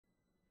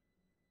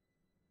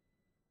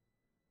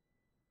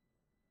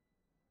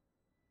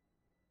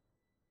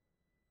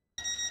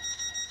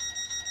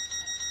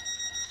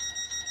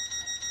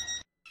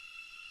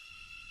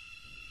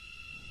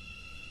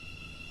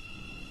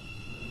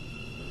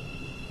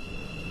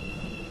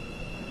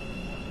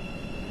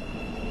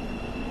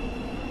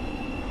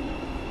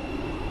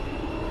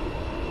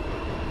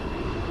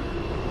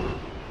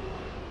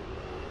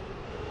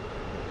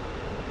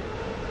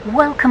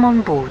Welcome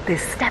on board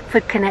this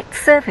Stepford Connect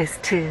service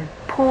to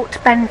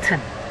Port Benton.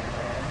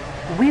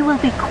 We will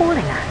be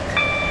calling at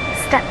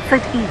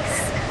Stepford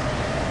East,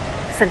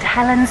 St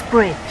Helens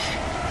Bridge,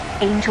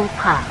 Angel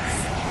Pass,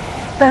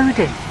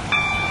 Bowden,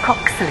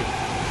 Coxley,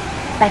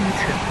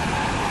 Benton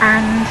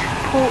and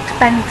Port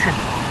Benton.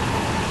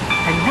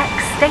 The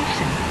next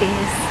station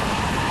is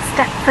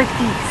Stepford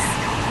East.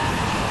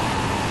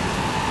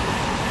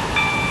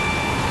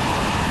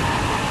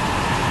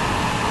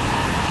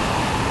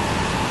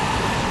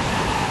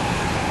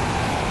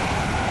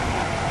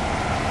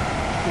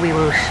 We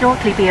will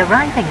shortly be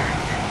arriving at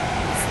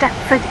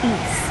Stepford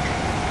East.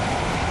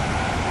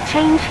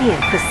 Change here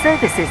for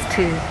services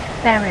to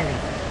Berrily.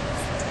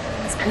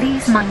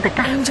 Please mind the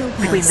gap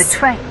between the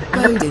train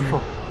and the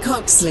platform.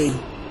 Coxley,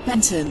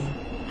 Benton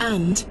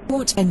and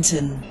Port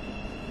Benton.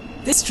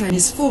 This train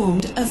is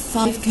formed of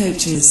 5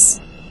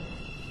 coaches.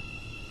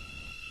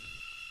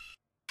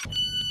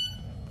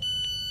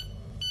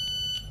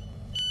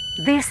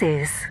 This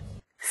is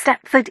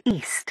Stepford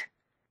East.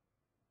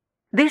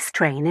 This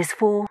train is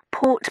for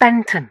Port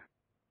Benton.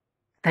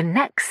 The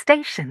next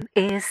station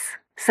is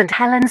St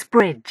Helens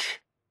Bridge.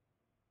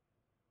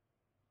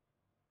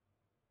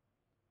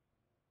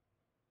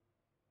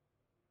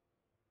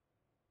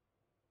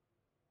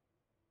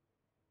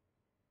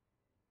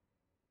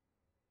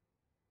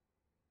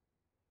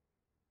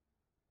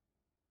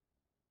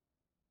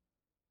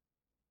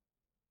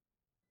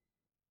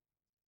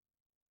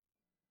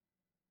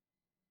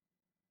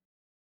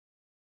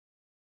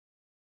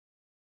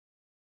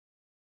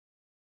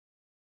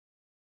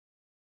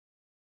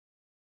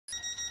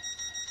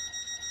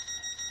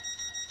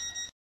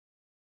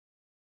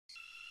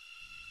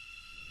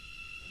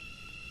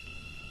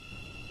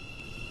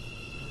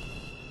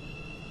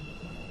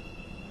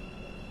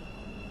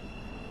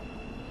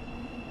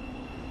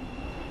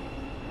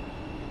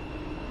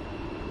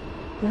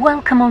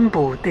 Welcome on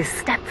board this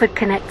Stepford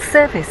Connect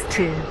service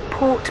to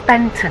Port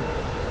Benton.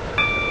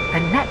 The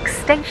next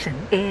station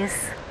is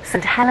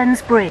St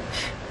Helens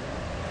Bridge.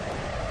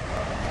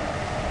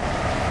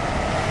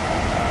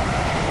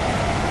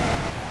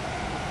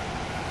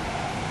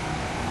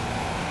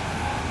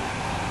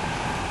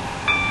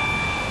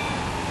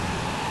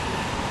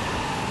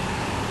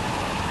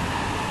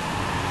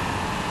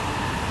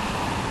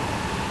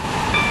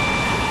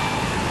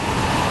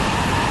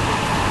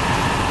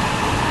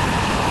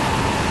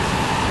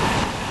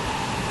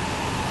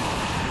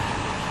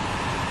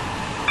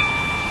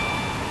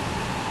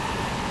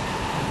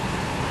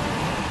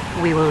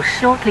 We will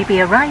shortly be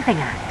arriving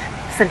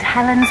at St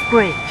Helens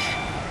Bridge.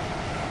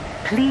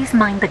 Please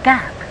mind the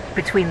gap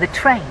between the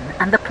train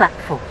and the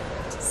platform.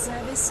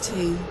 Service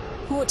to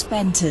Port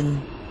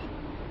Benton.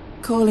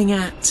 Calling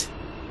at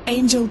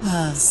Angel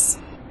Pass,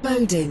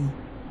 Bowden,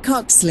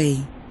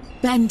 Coxley,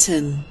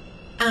 Benton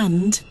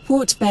and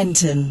Port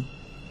Benton.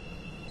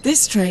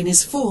 This train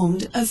is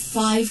formed of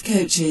 5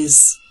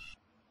 coaches.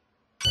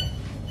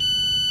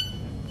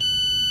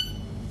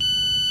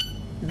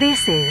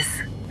 This is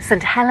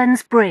St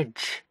Helens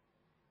Bridge.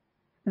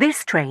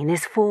 This train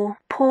is for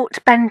Port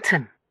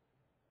Benton.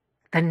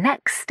 The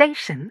next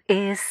station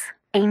is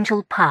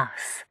Angel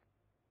Pass.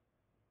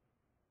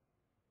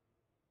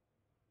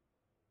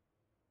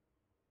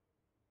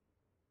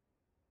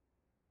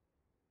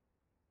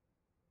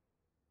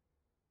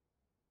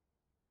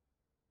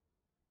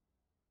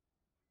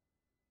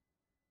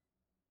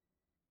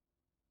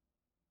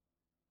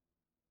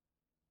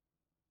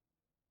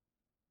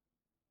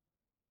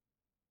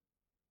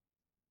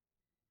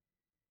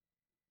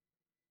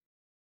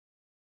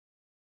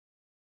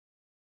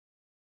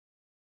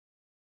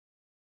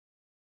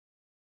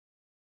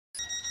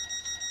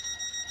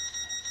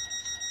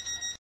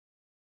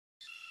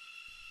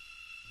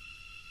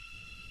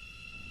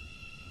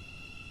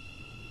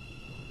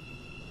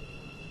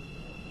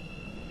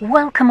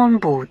 Welcome on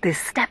board this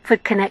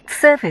Stepford Connect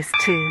service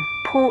to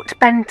Port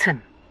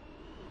Benton.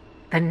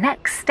 The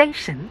next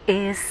station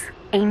is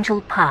Angel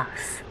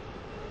Pass.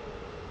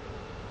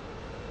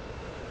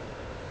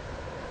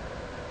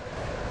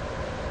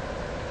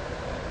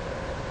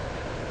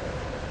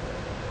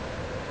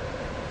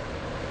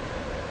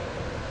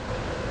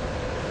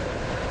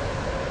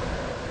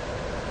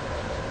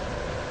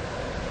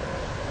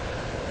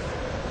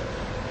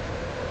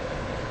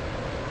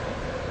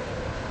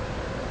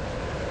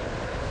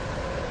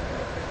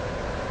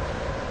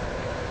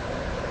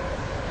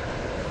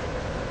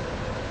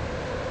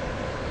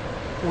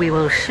 We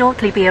will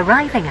shortly be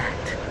arriving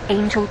at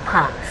Angel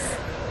Pass.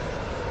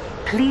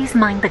 Please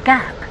mind the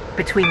gap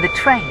between the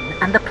train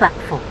and the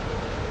platform.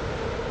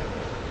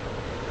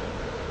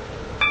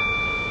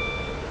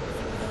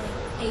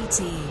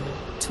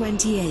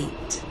 1828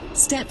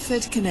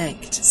 Stepford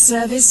Connect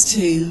service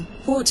to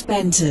Port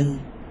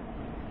Benton.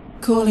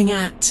 Calling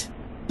at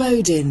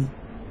Bowden,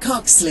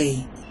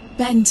 Coxley,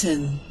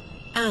 Benton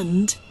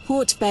and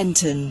Port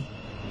Benton.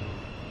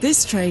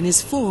 This train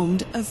is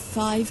formed of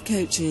 5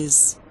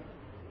 coaches.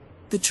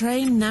 The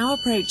train now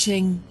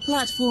approaching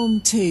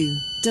platform 2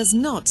 does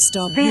not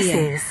stop This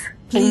here. is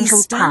Please Angel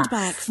stand Pass.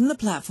 back from the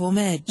platform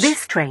edge.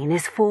 This train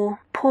is for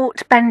Port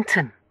Port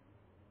Benton.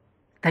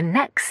 The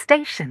next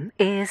station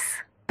is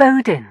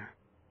Bowdon.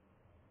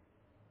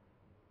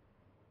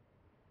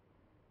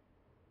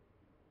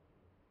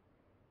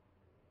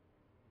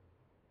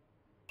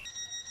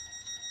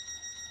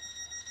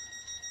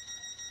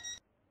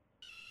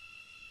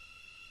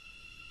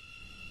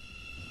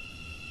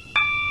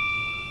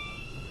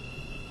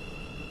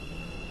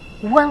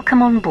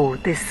 Welcome on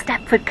board this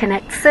Stepford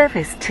Connect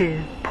service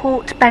to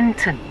Port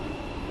Benton.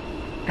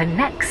 The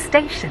next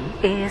station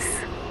is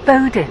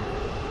Bowdon.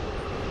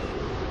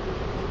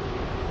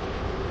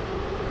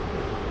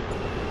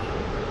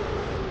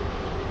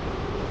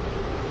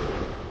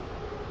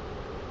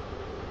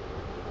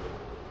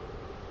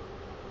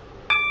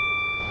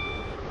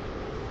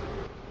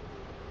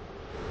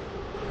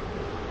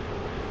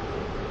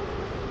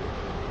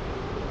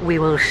 We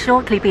will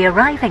shortly be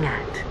arriving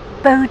at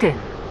Bowdon.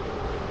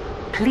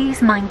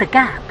 Please mind the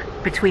gap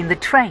between the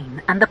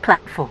train and the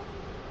platform.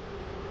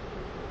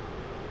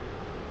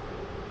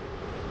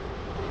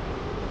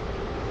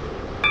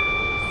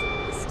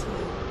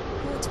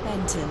 Port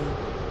Benton.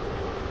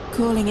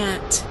 Calling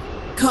at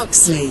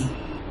Coxley,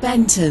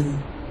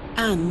 Benton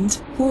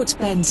and Port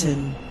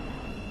Benton.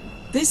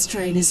 This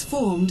train is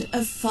formed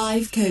of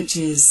 5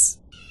 coaches.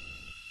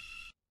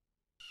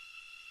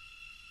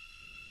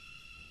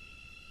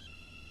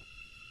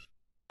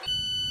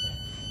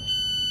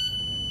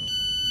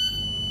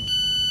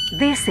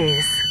 This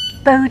is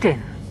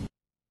Bowdon.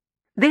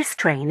 This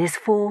train is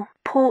for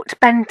Port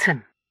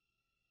Benton.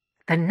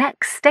 The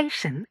next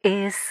station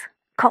is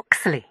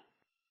Coxley.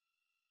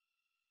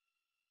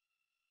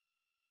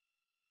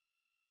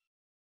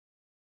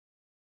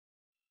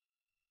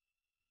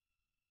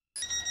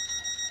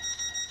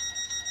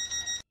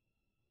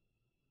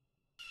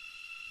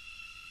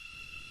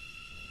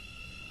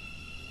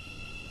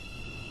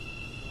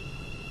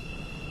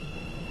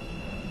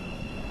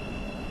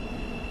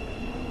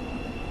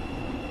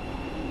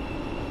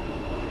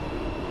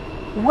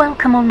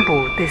 Welcome on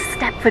board this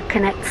Stepford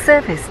Connect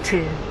service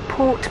to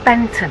Port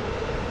Benton.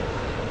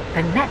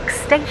 The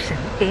next station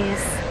is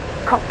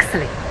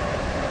Coxley.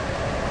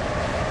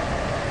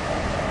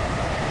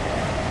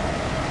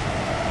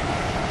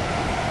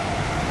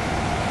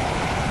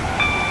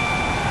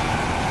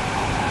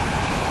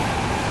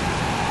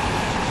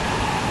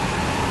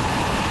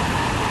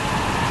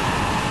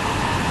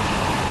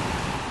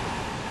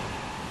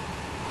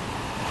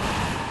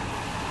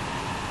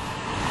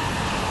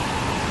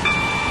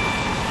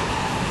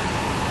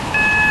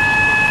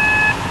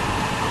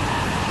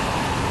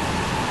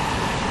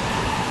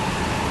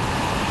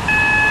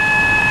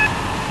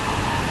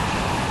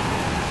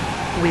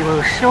 We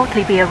will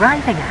shortly be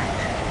arriving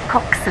at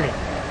Coxley.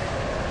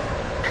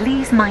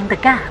 Please mind the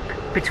gap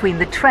between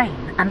the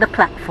train and the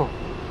platform.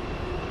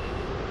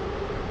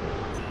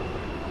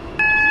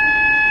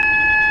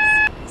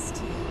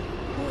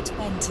 Port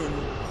Benton.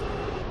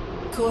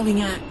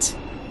 Calling at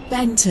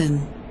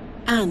Benton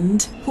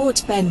and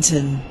Port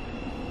Benton.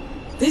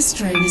 This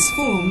train is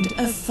formed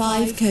of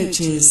 5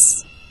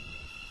 coaches.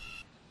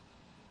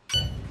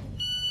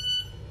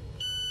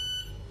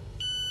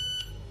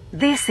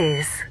 This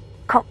is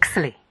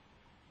Coxley.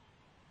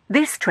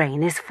 This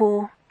train is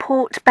for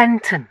Port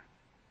Benton.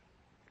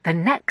 The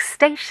next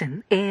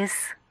station is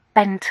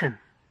Benton.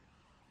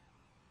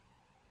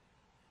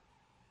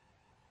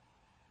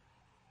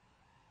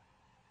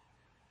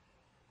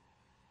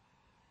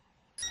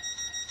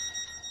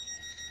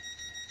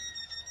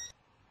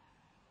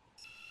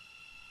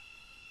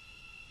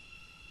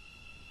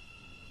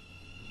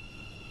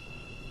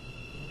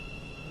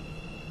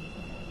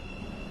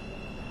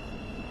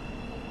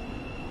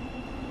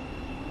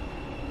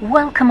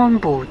 Welcome on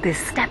board this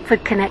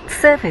Stepford Connect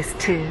service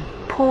to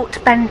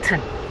Port Benton.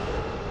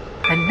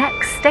 The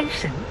next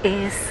station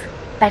is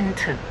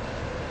Benton.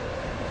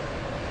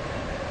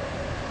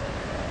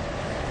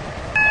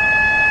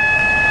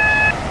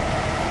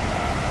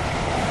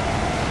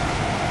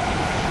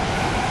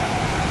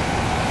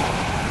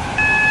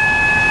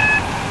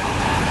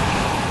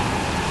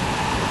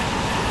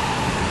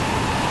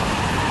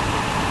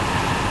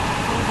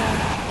 Order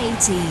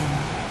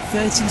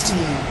 1832.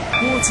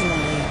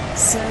 Waterline,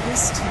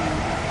 service to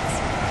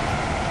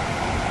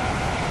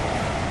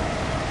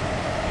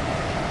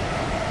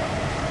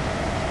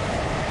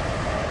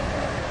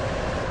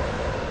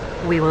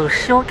We will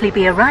shortly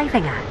be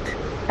arriving at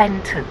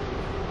Benton.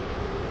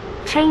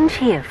 Change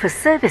here for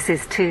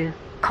services to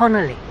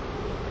Connolly,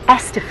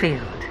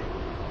 Esterfield,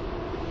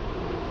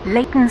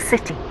 Leighton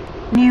City,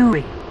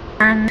 Newry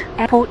and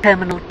Airport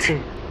Terminal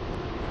 2.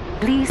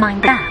 Please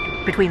mind the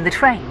gap between the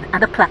train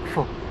and the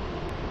platform.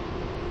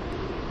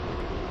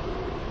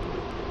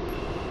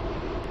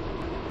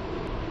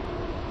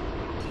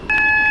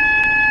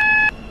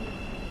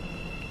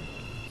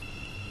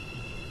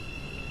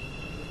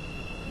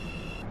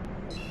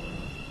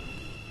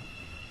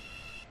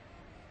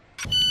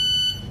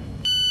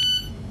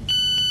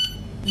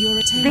 Your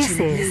attention, This is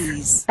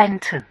please.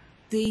 Benton.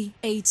 The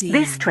 18.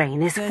 This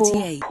train is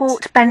for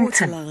Port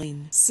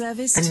Benton.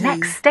 Service The to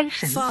next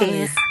station 5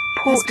 is has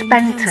Port been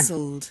Benton.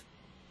 cancelled.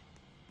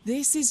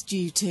 This is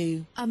due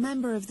to a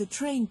member of the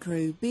train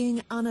crew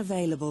being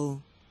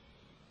unavailable.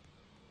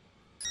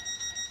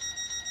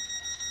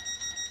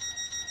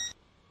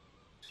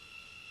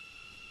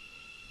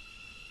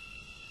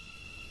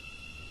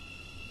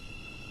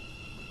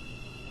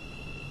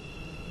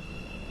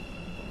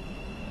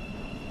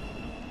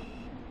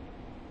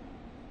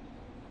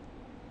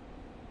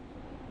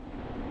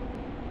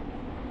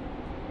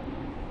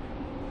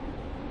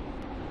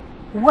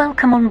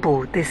 Welcome on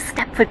board this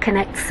Stepford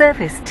Connect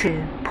service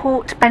to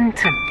Port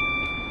Benton.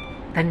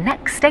 The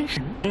next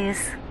station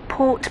is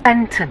Port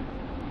Benton.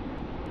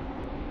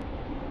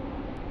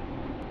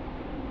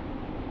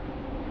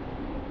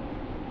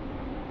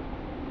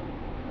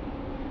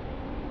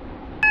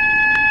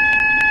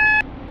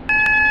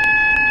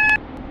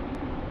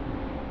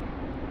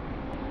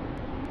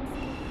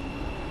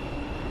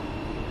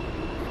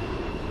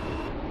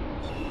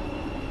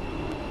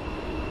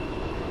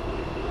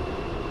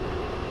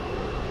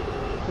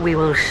 We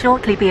will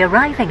shortly be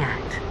arriving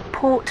at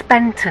Port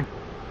Benton.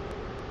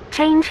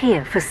 Change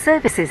here for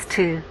services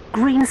to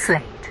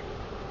Greenslade.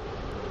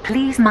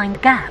 Please mind the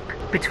gap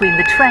between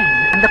the train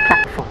and the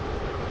platform.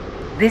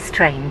 This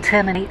train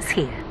terminates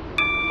here.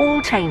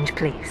 All change,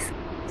 please.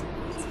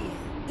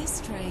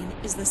 This train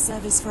is the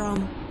service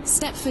from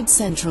Stepford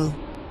Central.